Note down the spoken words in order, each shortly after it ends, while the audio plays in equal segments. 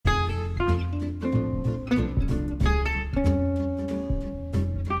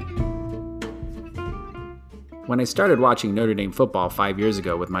When I started watching Notre Dame football 5 years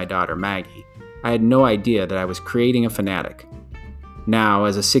ago with my daughter Maggie, I had no idea that I was creating a fanatic. Now,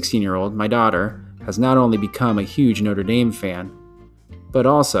 as a 16-year-old, my daughter has not only become a huge Notre Dame fan, but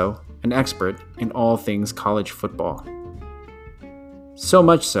also an expert in all things college football. So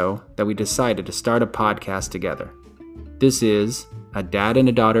much so that we decided to start a podcast together. This is A Dad and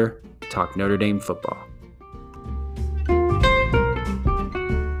a Daughter Talk Notre Dame Football.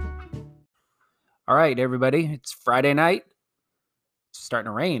 All right, everybody, it's Friday night. It's starting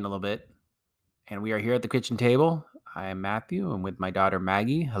to rain a little bit, and we are here at the kitchen table. I am Matthew, and with my daughter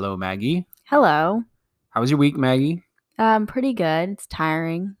Maggie. Hello, Maggie. Hello. How was your week, Maggie? Pretty good. It's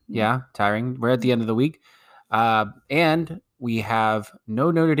tiring. Yeah, tiring. We're at the end of the week, and we have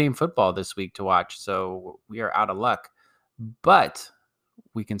no Notre Dame football this week to watch, so we are out of luck. But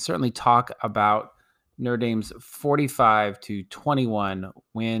we can certainly talk about Notre Dame's 45-21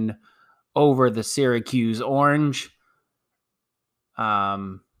 win over the Syracuse Orange. What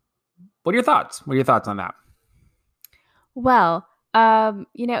are your thoughts? What are your thoughts on that? Well,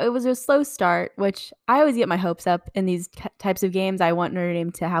 it was a slow start, which I always get my hopes up in these types of games. I want Notre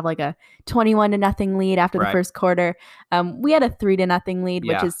Dame to have like a 21-0 lead after the first quarter. We had a 3-0 lead,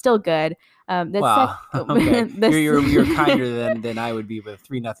 which is still good. Okay. You're kinder than I would be with a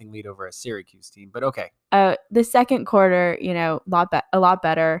 3-0 lead over a Syracuse team, but okay. The second quarter, a lot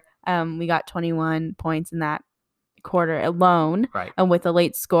better. We got 21 points in that quarter alone, right? With a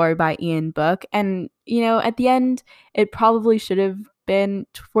late score by Ian Book, and at the end, it probably should have been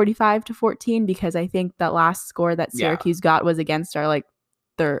 45-14 because I think that last score that Syracuse got was against our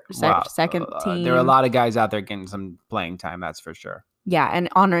second team. There are a lot of guys out there getting some playing time, that's for sure. Yeah, and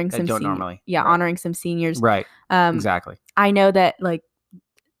honoring that some don't normally. Yeah, right. Honoring some seniors. Right. Exactly. I know that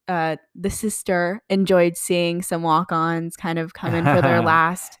the sister enjoyed seeing some walk-ons kind of come in for their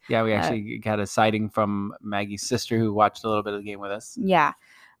last. Yeah, we actually got a sighting from Maggie's sister who watched a little bit of the game with us. Yeah.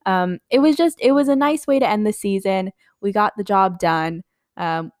 It was a nice way to end the season. We got the job done.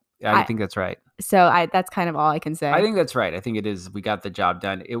 I think that's right. So that's kind of all I can say. I think that's right. I think it is. We got the job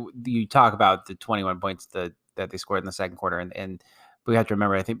done. You talk about the 21 points that they scored in the second quarter, and we have to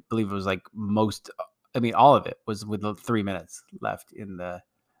remember, believe it was like all of it was with 3 minutes left in the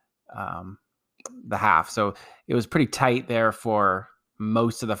half. So it was pretty tight there for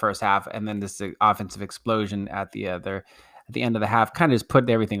most of the first half, and then this offensive explosion at the end of the half kind of just put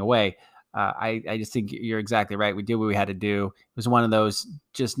everything away. I just think you're exactly right. We did what we had to do. It was one of those,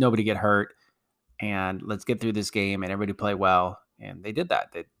 just nobody get hurt, and let's get through this game and everybody play well, and they did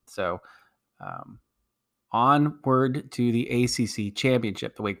that. Onward to the ACC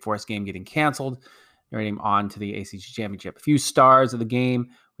Championship, the Wake Forest game getting canceled. Notre Dame on to the ACC Championship. A few stars of the game.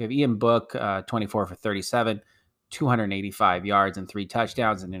 We have Ian Book, 24 for 37, 285 yards and 3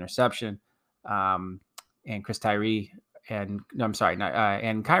 touchdowns and interception. And Chris Tyree and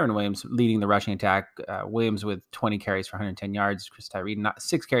Kyron Williams leading the rushing attack. Williams with 20 carries for 110 yards. Chris Tyree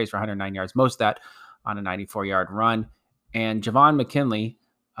 6 carries for 109 yards. Most of that on a 94-yard run. And Javon McKinley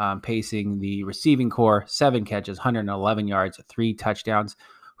pacing the receiving core, 7 catches, 111 yards, 3 touchdowns.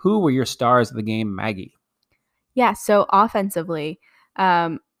 Who were your stars of the game, Maggie? Yeah, so offensively,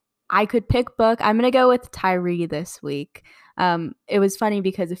 I could pick Book. I'm going to go with Tyree this week. It was funny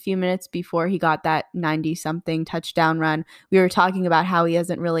because a few minutes before he got that 90-something touchdown run, we were talking about how he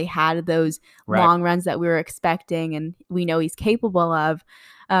hasn't really had those long runs that we were expecting and we know he's capable of.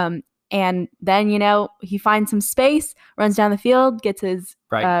 And then, he finds some space, runs down the field, gets his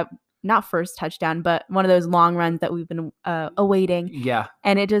not first touchdown, but one of those long runs that we've been awaiting. Yeah.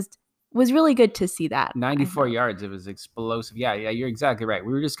 And it just was really good to see that. 94 yards. It was explosive. Yeah, you're exactly right.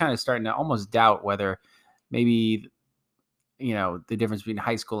 We were just kind of starting to almost doubt whether maybe, the difference between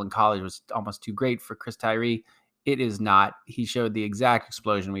high school and college was almost too great for Chris Tyree. It is not. He showed the exact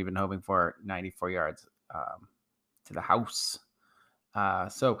explosion we've been hoping for, 94 yards to the house.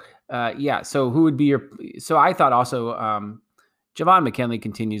 So who would be your – so I thought also Javon McKinley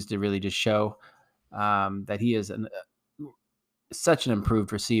continues to really just show that he is such an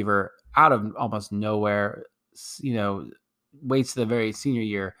improved receiver out of almost nowhere, waits to the very senior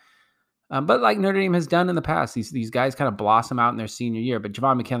year. But like Notre Dame has done in the past, these guys kind of blossom out in their senior year. But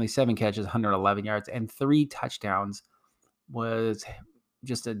Javon McKinley, 7 catches, 111 yards, and 3 touchdowns, was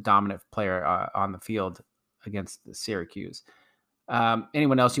just a dominant player on the field against the Syracuse.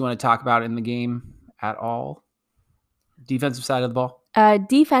 Anyone else you want to talk about in the game at all? Defensive side of the ball?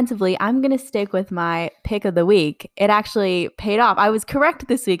 Defensively, I'm going to stick with my pick of the week. It actually paid off. I was correct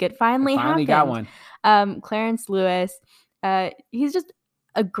this week. It finally happened. Got one. Clarence Lewis, he's just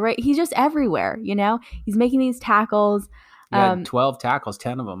everywhere, He's making these tackles. He had 12 tackles,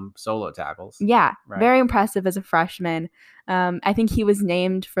 10 of them solo tackles. Yeah, Right. very impressive as a freshman. I think he was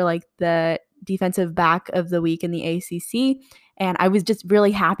named for like the defensive back of the week in the ACC, and I was just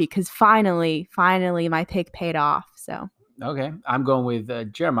really happy because finally, my pick paid off. So Okay, I'm going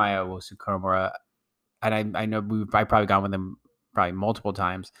with Jeremiah Owusu-Koramoah, and I know I probably gone with him probably multiple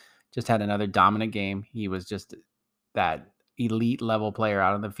times. Just had another dominant game. He was just that elite level player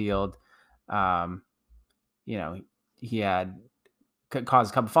out on the field. Um, you know, he had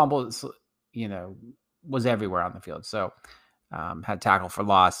caused a couple fumbles. You know, was everywhere on the field. So had tackle for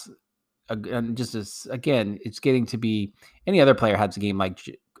loss. And just as again, it's getting to be any other player has a game like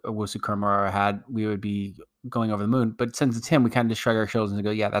Owusu-Koramoah had, we would be going over the moon. But since it's him, we kind of just shrug our shoulders and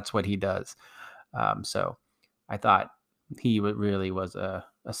go, yeah, that's what he does. So I thought he really was a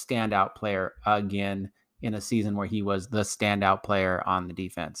standout player again in a season where he was the standout player on the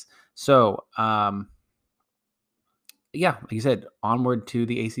defense. So, yeah, like you said, onward to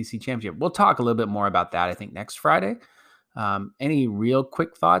the ACC championship. We'll talk a little bit more about that, I think, next Friday. Any real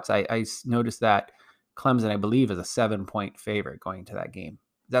quick thoughts? I noticed that Clemson, I believe, is a 7-point favorite going into that game.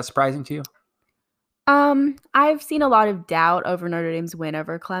 Is that surprising to you? I've seen a lot of doubt over Notre Dame's win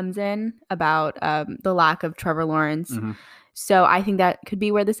over Clemson about the lack of Trevor Lawrence. Mm-hmm. So I think that could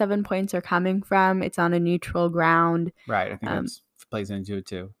be where the 7 points are coming from. It's on a neutral ground. Right. I think that plays into it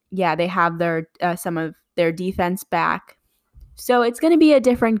too. Yeah, they have their some of their defense back. So it's going to be a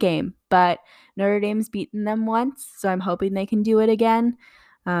different game, but Notre Dame's beaten them once, so I'm hoping they can do it again.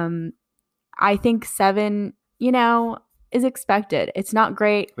 I think 7, is expected. It's not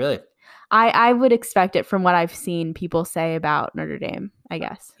great. Really? I would expect it from what I've seen people say about Notre Dame, I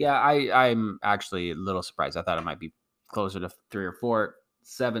guess. Yeah, I'm actually a little surprised. I thought it might be closer to 3 or 4.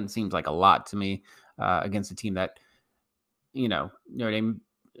 7 seems like a lot to me against a team that, Notre Dame,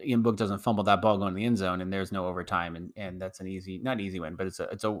 Ian Book doesn't fumble that ball going in the end zone, and there's no overtime, and that's an easy, not easy win, but it's a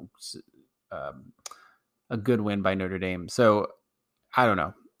good win by Notre Dame. So I don't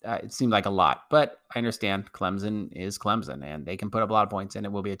know. It seemed like a lot, but I understand Clemson is Clemson, and they can put up a lot of points, and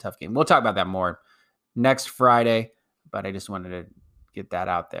it will be a tough game. We'll talk about that more next Friday, but I just wanted to get that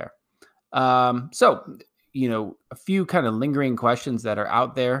out there. So, a few kind of lingering questions that are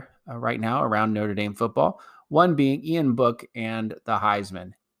out there right now around Notre Dame football. One being Ian Book and the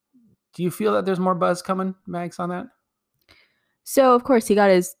Heisman. Do you feel that there's more buzz coming, Max, on that? So, of course, he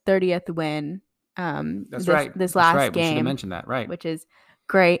got his 30th win That's right. This That's last right. game. We should have mentioned that, right? Which is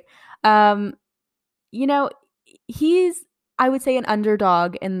great. He's, I would say, an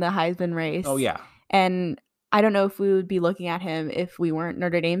underdog in the Heisman race. Oh, yeah. And I don't know if we would be looking at him if we weren't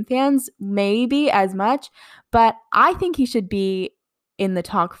Notre Dame fans, maybe as much, but I think he should be in the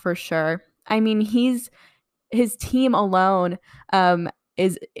talk for sure. I mean, his team alone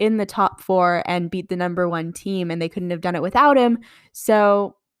is in the top 4 and beat the number 1 team, and they couldn't have done it without him.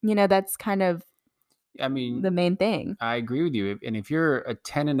 So, that's kind of the main thing. I agree with you. And if you're a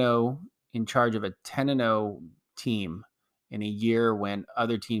 10-0 in charge of a 10-0 team in a year when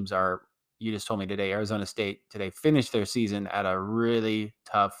other teams are, you just told me today, Arizona State today finished their season at a really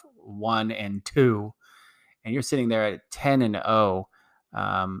tough 1-2, and you're sitting there at 10-0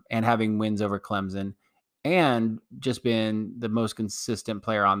 and having wins over Clemson and just been the most consistent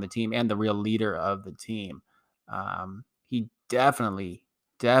player on the team and the real leader of the team. He definitely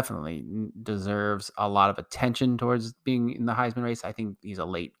deserves a lot of attention towards being in the Heisman race. I think he's a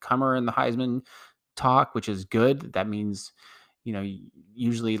late comer in the Heisman talk, which is good. That means,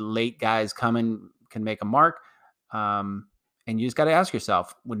 usually late guys coming can make a mark. And you just got to ask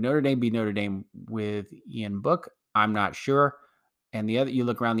yourself, would Notre Dame be Notre Dame with Ian Book? I'm not sure. And you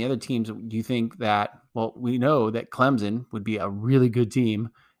look around the other teams, do you think that, well, we know that Clemson would be a really good team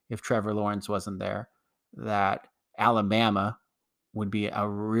if Trevor Lawrence wasn't there, that Alabama would be a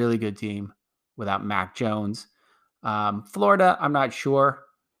really good team without Mac Jones. Florida, I'm not sure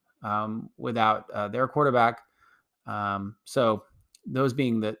without their quarterback. So those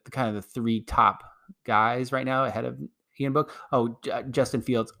being the kind of the 3 top guys right now ahead of Ian Book. Oh, Justin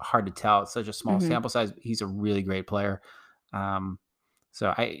Fields, hard to tell. It's such a small sample size. He's a really great player.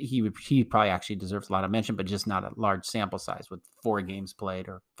 So he probably actually deserves a lot of mention, but just not a large sample size with 4 games played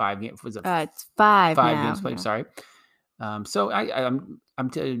or 5 games. Was it? It's 5 games played. Yeah. Sorry. So I'm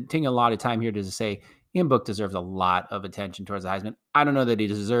taking a lot of time here to say Ian Book deserves a lot of attention towards the Heisman. I don't know that he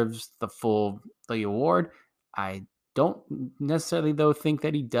deserves the award. I don't necessarily, though, think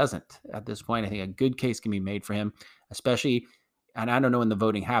that he doesn't at this point. I think a good case can be made for him, especially, and I don't know when the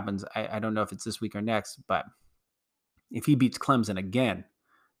voting happens. I don't know if it's this week or next, but if he beats Clemson again,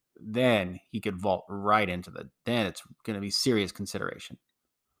 then he could vault right into then it's going to be serious consideration.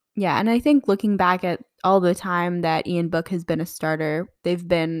 Yeah, and I think looking back at all the time that Ian Book has been a starter, they've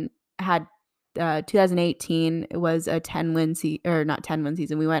been had 2018 it was a 10-win or not 10-win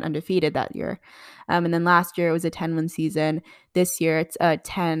season. We went undefeated that year. And then last year it was a 10-win season. This year it's a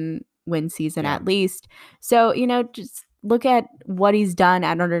 10-win season Yeah. at least. So, just look at what he's done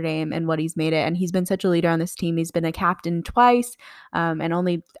at Notre Dame and what he's made it. And he's been such a leader on this team. He's been a captain twice, and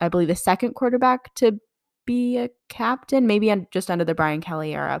only, I believe, the second quarterback to be a captain, maybe just under the Brian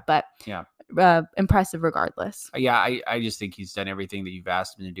Kelly era, but Yeah. Impressive regardless. Yeah, I just think he's done everything that you've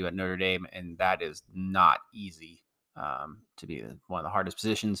asked him to do at Notre Dame, and that is not easy. To be one of the hardest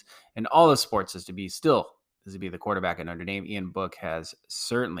positions in all of sports is to be the quarterback at Notre Dame. Ian Book has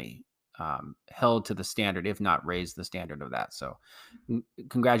certainly held to the standard, if not raised the standard of that. So,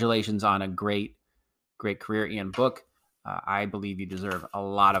 congratulations on a great career, Ian Book. I believe you deserve a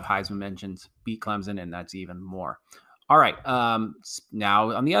lot of Heisman mentions. Beat Clemson, and that's even more. All right.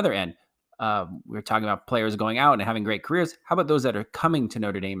 Now on the other end, we're talking about players going out and having great careers. How about those that are coming to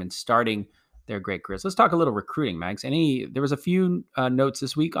Notre Dame and starting their great careers? Let's talk a little recruiting, Max. There was a few notes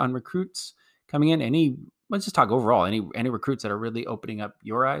this week on recruits coming in. Let's just talk overall. Any recruits that are really opening up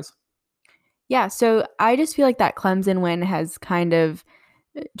your eyes? Yeah, so I just feel like that Clemson win has kind of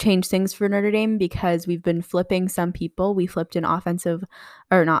changed things for Notre Dame because we've been flipping some people. We flipped an not offensive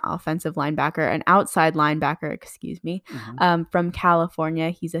linebacker, an outside linebacker, excuse me, from California.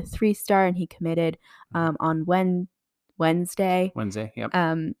 He's a 3-star and he committed on Wednesday. Wednesday, yep.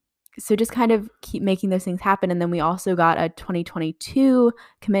 So just kind of keep making those things happen. And then we also got a 2022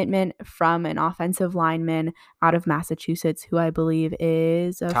 commitment from an offensive lineman out of Massachusetts, who I believe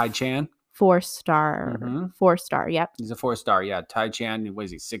is Ty Chan. 4-star. Mm-hmm. 4-star, yep. He's a 4-star, yeah. Ty Chan, what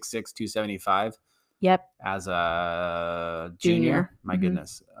is he, 6'6", 275? Yep. As a junior? My mm-hmm.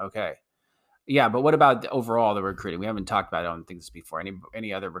 goodness. Okay. Yeah, but what about overall the recruiting? We haven't talked about it on things before.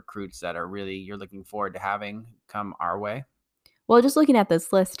 Any other recruits that are really you're looking forward to having come our way? Well, just looking at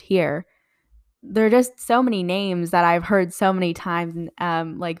this list here, there are just so many names that I've heard so many times,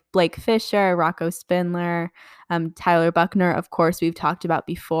 like Blake Fisher, Rocco Spindler, Tyler Buckner, of course, we've talked about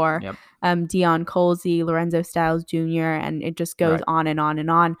before, Yep. Deion Colsey, Lorenzo Styles Jr., and it just goes on and on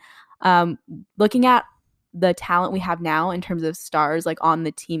and on. Looking at the talent we have now in terms of stars, like on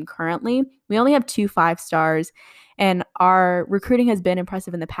the team currently, we only have 2 5-stars, and our recruiting has been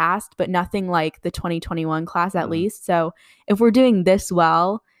impressive in the past, but nothing like the 2021 class at least. So if we're doing this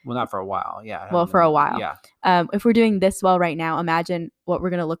well, not for a while. Yeah. Well, for a while. Yeah. If we're doing this well right now, imagine what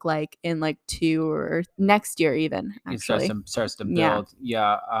we're going to look like in like 2 or next year even, actually. It starts to build.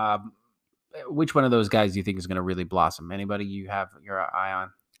 Yeah. Which one of those guys do you think is going to really blossom? Anybody you have your eye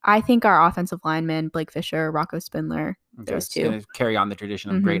on? I think our offensive linemen, Blake Fisher, Rocco Spindler, those two. Going to carry on the tradition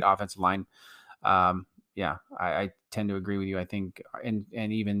of great offensive line. Yeah, I tend to agree with you. I think, and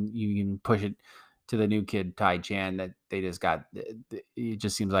even you can push it to the new kid, Ty Chan, that they just got. It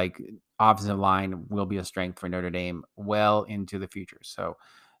just seems like offensive line will be a strength for Notre Dame well into the future. So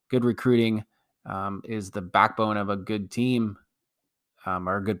good recruiting is the backbone of a good team,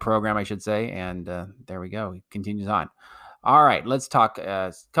 or a good program, I should say. And there we go. It continues on. All right, let's talk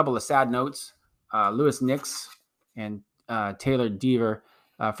a couple of sad notes. Louis Nix and Taylor Deaver.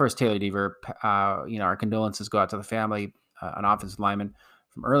 First, Taylor Deaver, our condolences go out to the family, an offensive lineman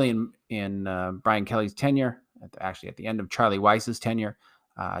from early in Brian Kelly's tenure, actually at the end of Charlie Weiss's tenure,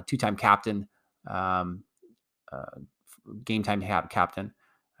 2-time captain, game time captain.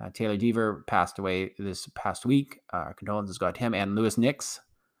 Taylor Deaver passed away this past week. Condolences go out to him. And Louis Nix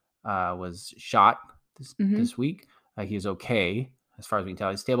was shot this week. He is okay as far as we can tell.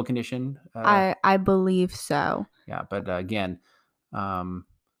 He's stable condition. I believe so. Yeah, but again,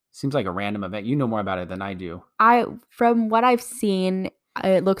 seems like a random event. You know more about it than I do. From what I've seen,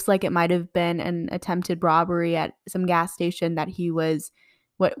 it looks like it might have been an attempted robbery at some gas station that he was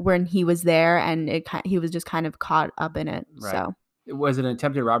when he was there, and he was just kind of caught up in it. Right. So was it an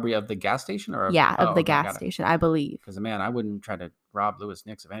attempted robbery of the gas station or of the gas station, I believe. Because man, I wouldn't try to rob Louis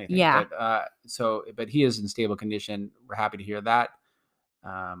Nix of anything. Yeah. But he is in stable condition. We're happy to hear that.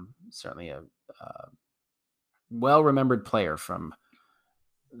 Certainly a well-remembered player from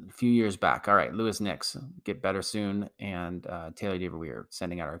a few years back. All right, Louis Nix, get better soon. And Taylor Deaver, we are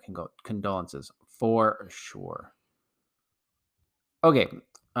sending out our condolences for sure. Okay,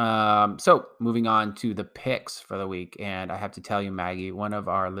 so moving on to the picks for the week. And I have to tell you, Maggie, one of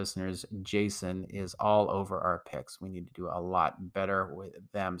our listeners, Jason, is all over our picks. We need to do a lot better with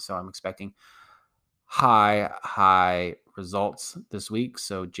them. So I'm expecting high results this week.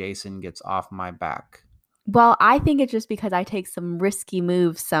 So Jason gets off my back. Well, I think it's just because I take some risky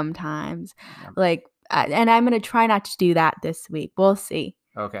moves sometimes. Yeah. And I'm going to try not to do that this week. We'll see.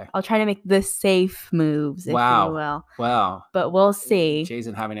 Okay. I'll try to make the safe moves, if you Wow. will. Wow. But we'll see.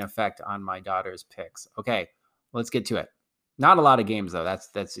 Jason having an effect on my daughter's picks. Okay, let's get to it. Not a lot of games though. That's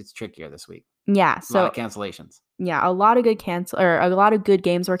it's trickier this week. Yeah. A lot So of cancellations. yeah, a lot of good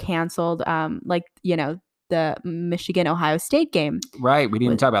games were canceled. Like the Michigan Ohio State game. Right. We didn't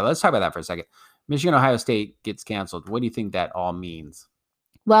even Was, talk about it. Let's talk about that for a second. Michigan Ohio State gets canceled. What do you think that all means?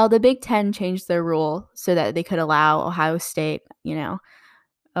 well, the Big Ten changed their rule so that they could allow Ohio State.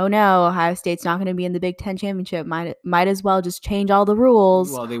 Oh no, Ohio State's not going to be in the Big Ten championship. Might as well just change all the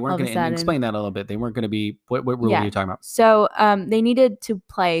rules Well, they all weren't of a going to sudden. explain that a little bit. They weren't going to be. What rule are Yeah. you talking about? So they needed to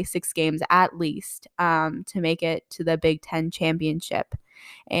play 6 games at least to make it to the Big Ten championship.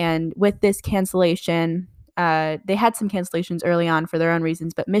 And with this cancellation, they had some cancellations early on for their own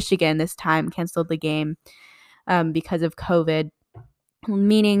reasons, but Michigan this time canceled the game because of COVID,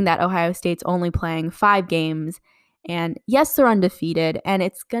 meaning that Ohio State's only playing 5 games. And yes, they're undefeated, and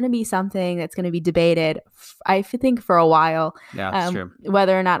it's going to be something that's going to be debated, I think, for a while, Yeah, that's true.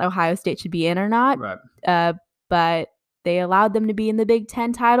 whether or not Ohio State should be in or not. Right. But they allowed them to be in the Big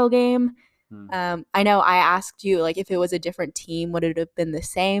Ten title game. I know I asked you, like, if it was a different team, would it have been the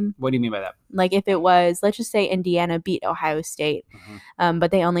same? What do you mean by that? Like, if it was, let's just say Indiana beat Ohio State,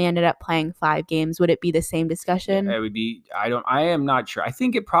 but they only ended up playing 5 games, would it be the same discussion? It would be. I am not sure. I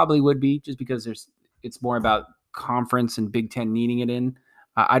think it probably would be, just because it's more about conference and Big Ten needing it in.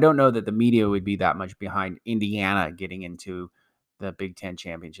 I don't know that the media would be that much behind Indiana getting into the Big Ten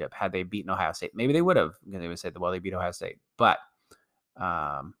championship had they beaten Ohio State. Maybe they would have, because they would say, well, they beat Ohio State. But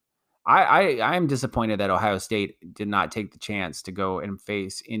I am disappointed that Ohio State did not take the chance to go and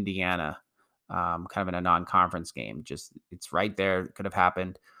face Indiana, kind of in a non-conference game. Just, it's right there. It could have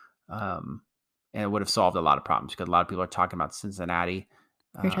happened. And it would have solved a lot of problems, because a lot of people are talking about Cincinnati.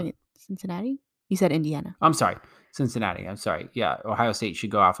 You're talking Cincinnati? You said Indiana. I'm sorry, Cincinnati. I'm sorry. Yeah, Ohio State should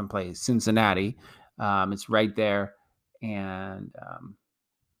go off and play Cincinnati. It's right there, and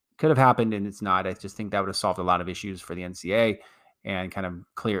could have happened, and it's not. I just think that would have solved a lot of issues for the NCAA and kind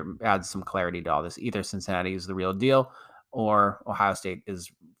of add some clarity to all this. Either Cincinnati is the real deal, or Ohio State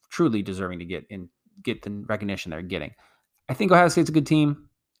is truly deserving to get the recognition they're getting. I think Ohio State's a good team.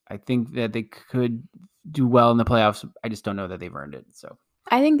 I think that they could do well in the playoffs. I just don't know that they've earned it. So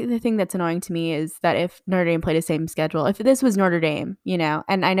I think the thing that's annoying to me is that if Notre Dame played the same schedule, if this was Notre Dame,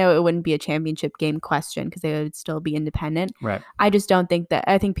 and I know it wouldn't be a championship game question because they would still be independent. Right. I just don't think that.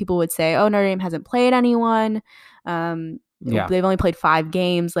 I think people would say, "Oh, Notre Dame hasn't played anyone. They've only played 5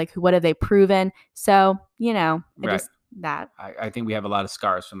 games. Like, what have they proven?" So, Right. I think we have a lot of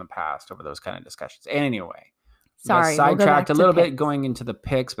scars from the past over those kind of discussions. And anyway, sorry, sidetracked a little bit going into the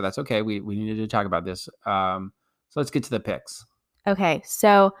picks, but that's okay. We needed to talk about this. So let's get to the picks. Okay,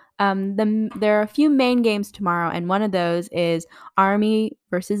 so there are a few main games tomorrow, and one of those is Army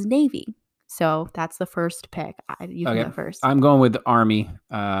versus Navy. So that's the first pick. You can go first. I'm going with Army.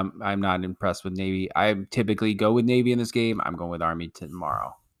 I'm not impressed with Navy. I typically go with Navy in this game. I'm going with Army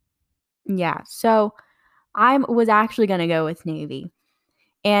tomorrow. Yeah, so I was actually going to go with Navy.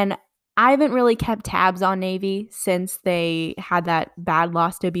 And I haven't really kept tabs on Navy since they had that bad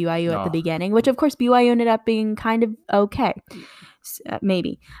loss to BYU at the beginning, which, of course, BYU ended up being kind of okay.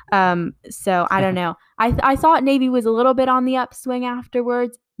 Maybe. So I don't know. I thought Navy was a little bit on the upswing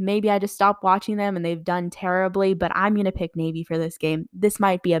afterwards. Maybe I just stopped watching them and they've done terribly, but I'm going to pick Navy for this game. This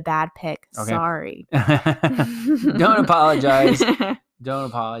might be a bad pick. Okay. Sorry. Don't apologize. Don't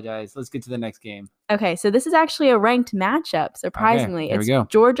apologize. Let's get to the next game. Okay, so this is actually a ranked matchup, surprisingly. Okay, there we go.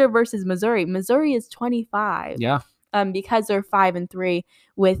 Georgia versus Missouri. Missouri is 25. Yeah. Because they're 5-3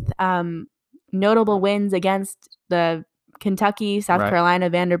 with notable wins against the Kentucky, South Carolina,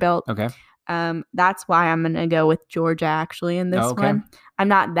 Vanderbilt. Okay. That's why I'm going to go with Georgia, actually, in this one. I'm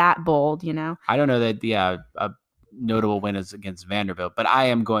not that bold, I don't know that, a notable win is against Vanderbilt, but I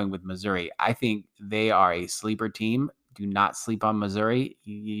am going with Missouri. I think they are a sleeper team. Do not sleep on Missouri.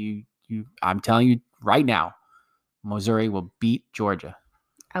 I'm telling you right now, Missouri will beat Georgia.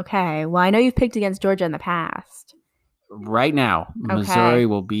 Okay. Well, I know you've picked against Georgia in the past. Right now, Missouri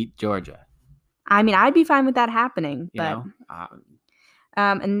will beat Georgia. I mean, I'd be fine with that happening. But,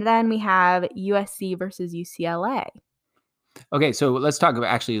 and then we have USC versus UCLA. Okay, so let's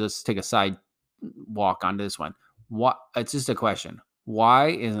take a side walk onto this one. It's just a question. Why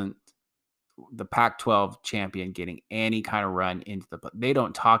isn't the Pac-12 champion getting any kind of run into they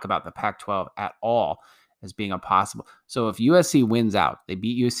don't talk about the Pac-12 at all as being a possible. So if USC wins out, they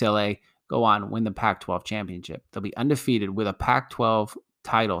beat UCLA, go on, win the Pac-12 championship. They'll be undefeated with a Pac-12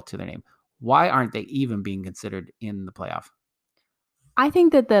 title to their name. Why aren't they even being considered in the playoff? I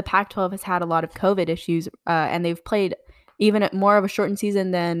think that the Pac-12 has had a lot of COVID issues, and they've played even more of a shortened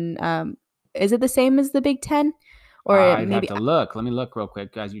season than is it the same as the Big Ten? Or I'd have maybe to look. Let me look real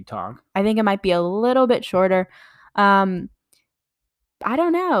quick as you talk. I think it might be a little bit shorter. I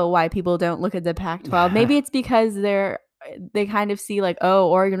don't know why people don't look at the Pac-12. Maybe it's because they kind of see like, oh,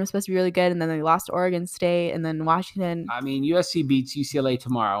 Oregon was supposed to be really good, and then they lost to Oregon State, and then Washington. I mean, USC beats UCLA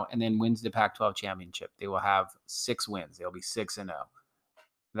tomorrow and then wins the Pac-12 championship. They will have 6 wins. They'll be 6-0.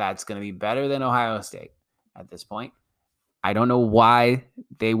 That's going to be better than Ohio State at this point. I don't know why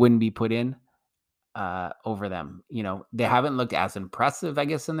they wouldn't be put in over them. You know, they haven't looked as impressive, I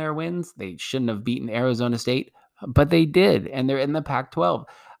guess, in their wins. They shouldn't have beaten Arizona State, but they did, and they're in the Pac-12.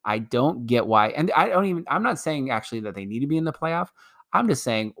 I don't get why. And I'm not saying actually that they need to be in the playoff. I'm just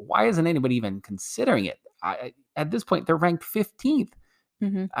saying, why isn't anybody even considering it? At this point, they're ranked 15th.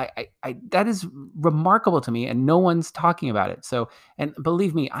 Mm-hmm. That is remarkable to me, and no one's talking about it. So, and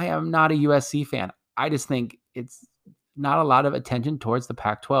believe me, I am not a USC fan. I just think it's not a lot of attention towards the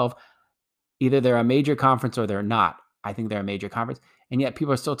Pac-12. Either they're a major conference or they're not. I think they're a major conference, and yet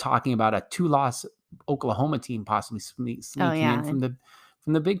people are still talking about a 2-loss Oklahoma team possibly sneaking in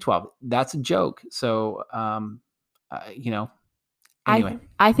from the Big 12. That's a joke. So, anyway,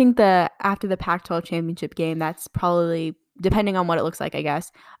 I think after the Pac-12 championship game, that's probably, depending on what it looks like, I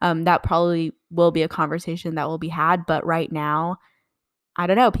guess, that probably will be a conversation that will be had. But right now, I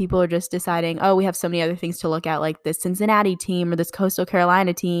don't know. People are just deciding, oh, we have so many other things to look at, like this Cincinnati team or this Coastal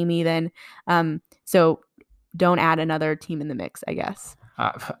Carolina team even. So don't add another team in the mix, I guess.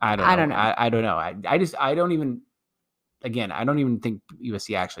 I don't know. I don't know. I don't even think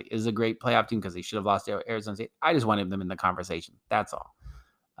USC actually is a great playoff team because they should have lost to Arizona State. I just wanted them in the conversation. That's all.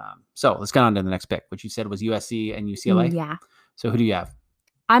 So let's get on to the next pick, which you said was USC and UCLA. Yeah. So who do you have?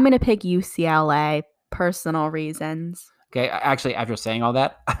 I'm going to pick UCLA, personal reasons. Okay. Actually, after saying all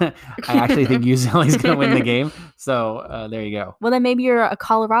that, I actually think UCLA is going to win the game. So there you go. Well, then maybe you're a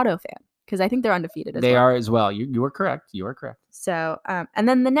Colorado fan because I think they're undefeated as well. They are as well. You are correct. You are correct. So, and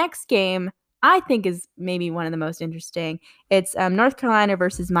then the next game I think is maybe one of the most interesting. It's North Carolina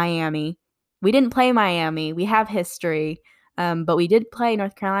versus Miami. We didn't play Miami. We have history, but we did play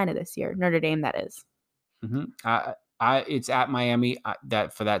North Carolina this year. Notre Dame, that is. Mm-hmm. It's at Miami.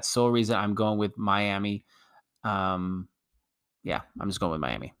 That for that sole reason, I'm going with Miami. Yeah, I'm just going with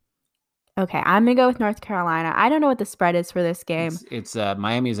Miami. Okay, I'm going to go with North Carolina. I don't know what the spread is for this game. It's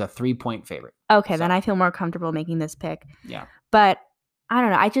Miami is a 3-point favorite. Okay, so then I feel more comfortable making this pick. Yeah. But I don't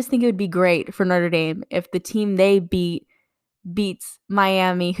know. I just think it would be great for Notre Dame if the team they beats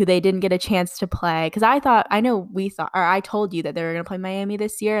Miami, who they didn't get a chance to play. Because I told you that they were going to play Miami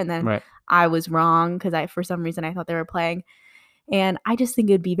this year, and then I was wrong because for some reason I thought they were playing. And I just think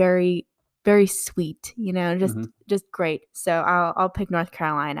it would be very, very sweet, just great. So I'll pick North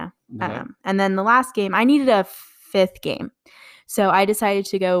Carolina. Okay. And then the last game, I needed a 5th game. So I decided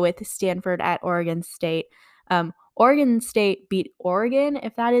to go with Stanford at Oregon State. Oregon State beat Oregon,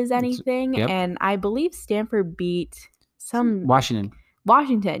 if that is anything. Yep. And I believe Stanford beat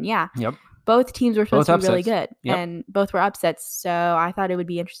Washington, yeah. Yep. Both teams were supposed to be really good, and both were upsets. So I thought it would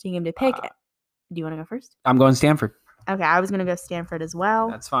be interesting to pick. Do you want to go first? I'm going Stanford. Okay, I was going to go Stanford as well.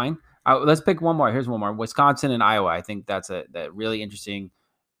 That's fine. Let's pick one more. Here's one more. Wisconsin and Iowa. I think that's a really interesting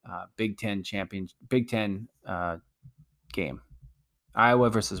Big Ten game. Iowa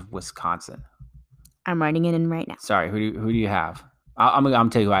versus Wisconsin. I'm writing it in right now. Sorry, who do you have? I'm gonna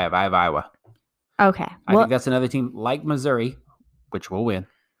tell you who I have. I have Iowa. Okay. I think that's another team like Missouri, which will win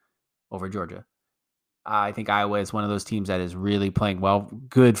over Georgia. I think Iowa is one of those teams that is really playing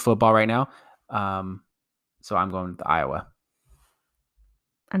good football right now. So I'm going with Iowa.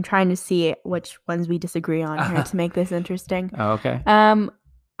 I'm trying to see which ones we disagree on here to make this interesting. Oh, okay.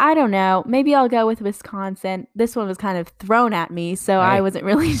 I don't know. Maybe I'll go with Wisconsin. This one was kind of thrown at me, so I wasn't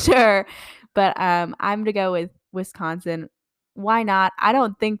really sure. But I'm going to go with Wisconsin. Why not? I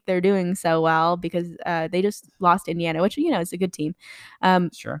don't think they're doing so well because they just lost Indiana, which, is a good team.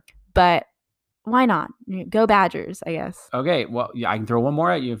 Sure. But why not? Go Badgers, I guess. Okay. Well, I can throw one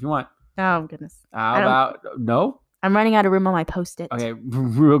more at you if you want. Oh, goodness. How about no? I'm running out of room on my Post-it. Okay.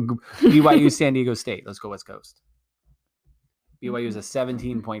 BYU, San Diego State. Let's go West Coast. BYU is a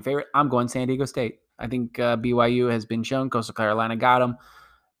 17-point favorite. I'm going San Diego State. I think BYU has been shown. Coastal Carolina got them.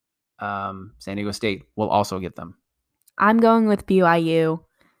 San Diego State will also get them. I'm going with BYU.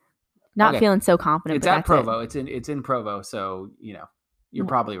 Not feeling so confident. It's at Provo. It's in Provo, so you're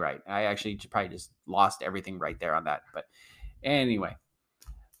probably right. I actually probably just lost everything right there on that. But anyway,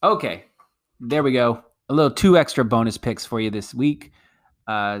 okay, there we go. A little 2 extra bonus picks for you this week.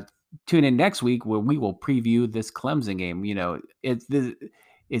 Tune in next week where we will preview this Clemson game.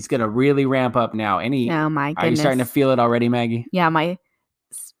 It's going to really ramp up now. Oh my goodness. Are you starting to feel it already, Maggie? Yeah, my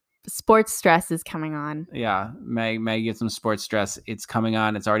sports stress is coming on. Yeah, Maggie gets some sports stress. It's coming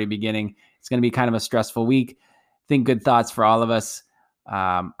on. It's already beginning. It's going to be kind of a stressful week. Think good thoughts for all of us.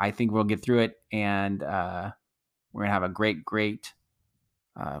 I think we'll get through it, and we're going to have a great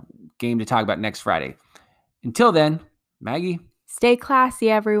game to talk about next Friday. Until then, Maggie. Stay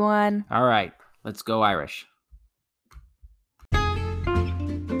classy, everyone. All right, let's go Irish.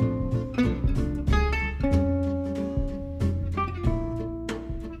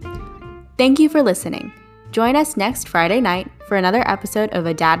 Thank you for listening. Join us next Friday night for another episode of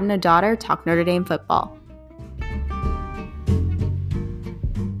A Dad and a Daughter Talk Notre Dame Football.